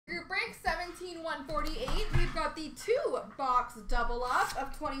148, we've got the 2-box double up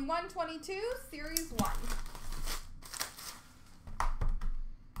of 21-22 Series 1.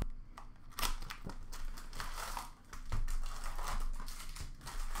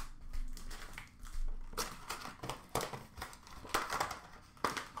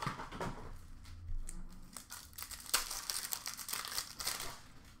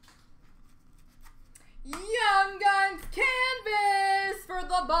 Young Guns canvas for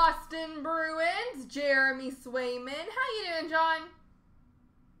the Boston Bruins, Jeremy Swayman. How you doing, John?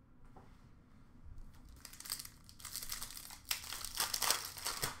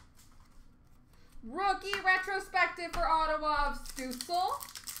 Rookie retrospective for Ottawa of Stützle.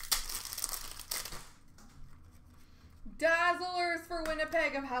 Dazzlers for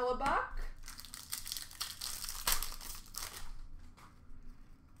Winnipeg of Hellebuck.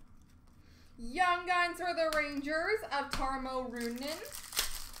 Young Guns for the Rangers of Tarmo Runen.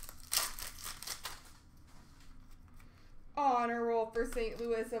 Honor Roll for St.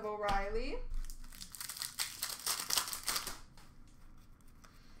 Louis of O'Reilly.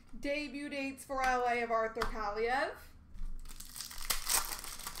 Debut dates for LA of Arthur Kaliev.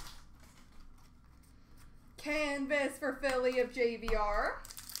 Canvas for Philly of JVR.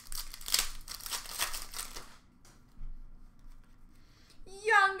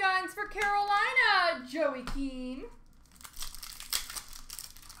 Young Guns for Carolina, Joey Keane.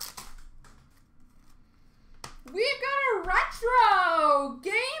 We've got a retro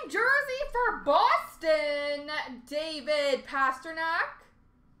game jersey for Boston, David Pasternak.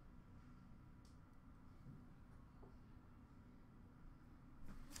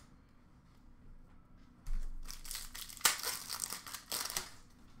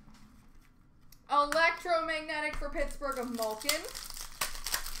 Electromagnetic for Pittsburgh of Malkin.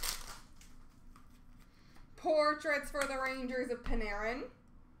 Portraits for the Rangers of Panarin.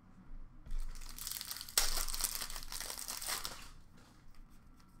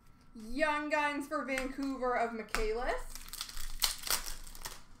 Young Guns for Vancouver of Michaelis.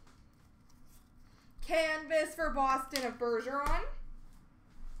 Canvas for Boston of Bergeron.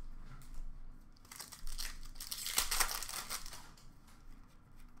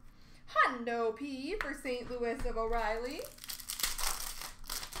 Hundo P for St. Louis of O'Reilly.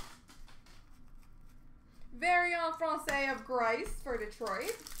 Variant Francais of Grice for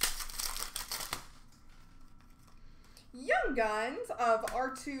Detroit. Young Guns of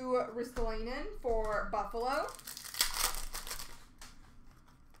R2 Ristolainen for Buffalo.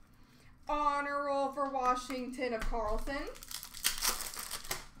 Honor Roll for Washington of Carlson.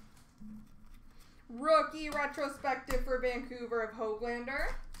 Rookie retrospective for Vancouver of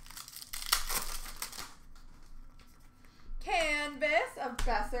Höglander. Canvas of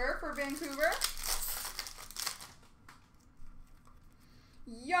Besser for Vancouver.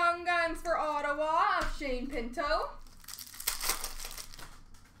 Young Guns for Ottawa of Shane Pinto.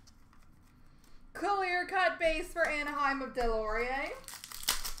 Clear cut base for Anaheim of Delorier.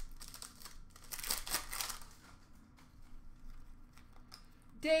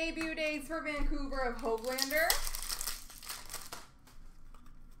 Debut dates for Vancouver of Höglander.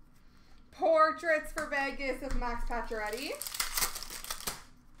 Portraits for Vegas of Max Pacioretty.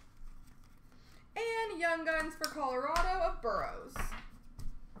 And Young Guns for Colorado of Burrows.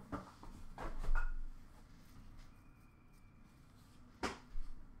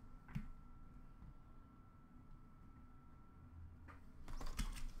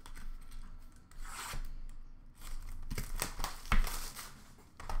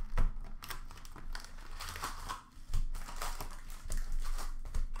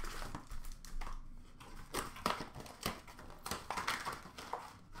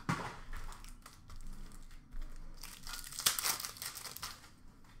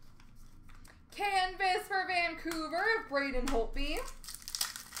 Canvas for Vancouver of Braden Holtby.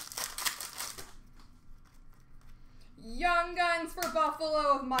 Young Guns for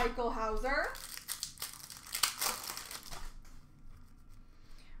Buffalo of Michael Hauser.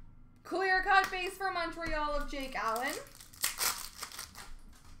 Clear cut base for Montreal of Jake Allen.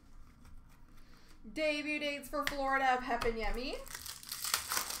 Debut dates for Florida of Hepanyemi.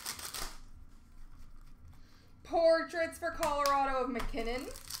 Portraits for Colorado of McKinnon.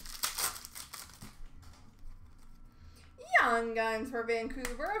 Young Guns for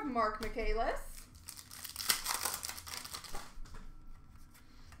Vancouver of Mark Michaelis.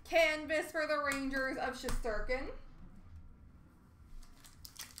 Canvas for the Rangers of Shesterkin.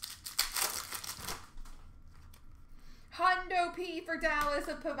 Hundo P for Dallas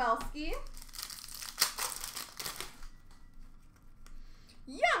of Pavelski.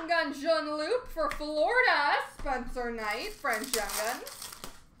 Young Gun Jean-Luc for Florida, Spencer Knight, French Young Guns.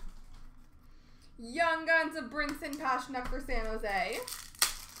 Young Guns of Brinson Pashnuk for San Jose.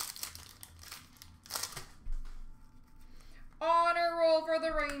 Honor Roll for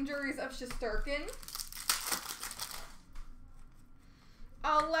the Rangers of Shesterkin.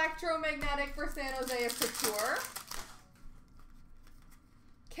 Electromagnetic for San Jose of Couture.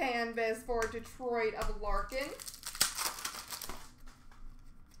 Canvas for Detroit of Larkin.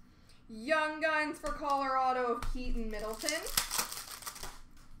 Young Guns for Colorado of Keaton Middleton.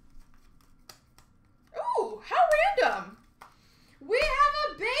 Ooh, how random! We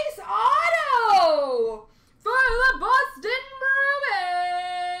have a base auto for the Boston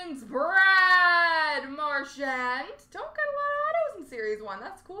Bruins, Brad Marchand. Don't get a lot of autos in Series 1.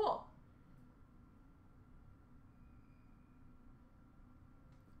 That's cool.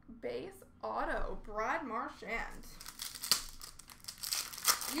 Base auto, Brad Marchand.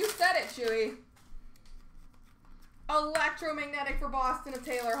 You said it, Chewy. Electromagnetic for Boston of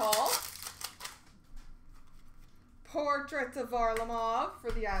Taylor Hall. Portraits of Varlamov for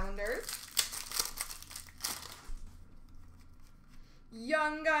the Islanders.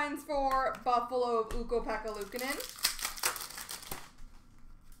 Young Guns for Buffalo of Ukko-Pekka Luukkonen.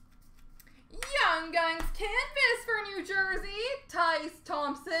 Young Guns Canvas for New Jersey, Tice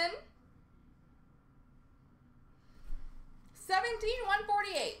Thompson.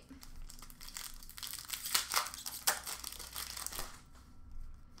 17/148.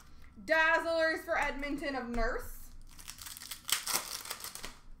 Dazzlers for Edmonton of Nurse.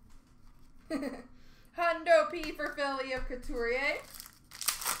 Hundo P for Philly of Couturier.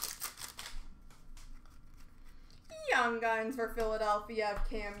 Young Guns for Philadelphia of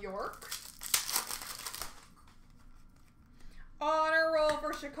Cam York. Honor Roll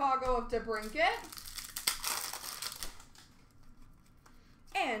for Chicago of DeBrincat.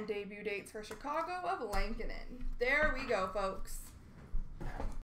 And debut dates for Chicago of Lankinen. There we go, folks.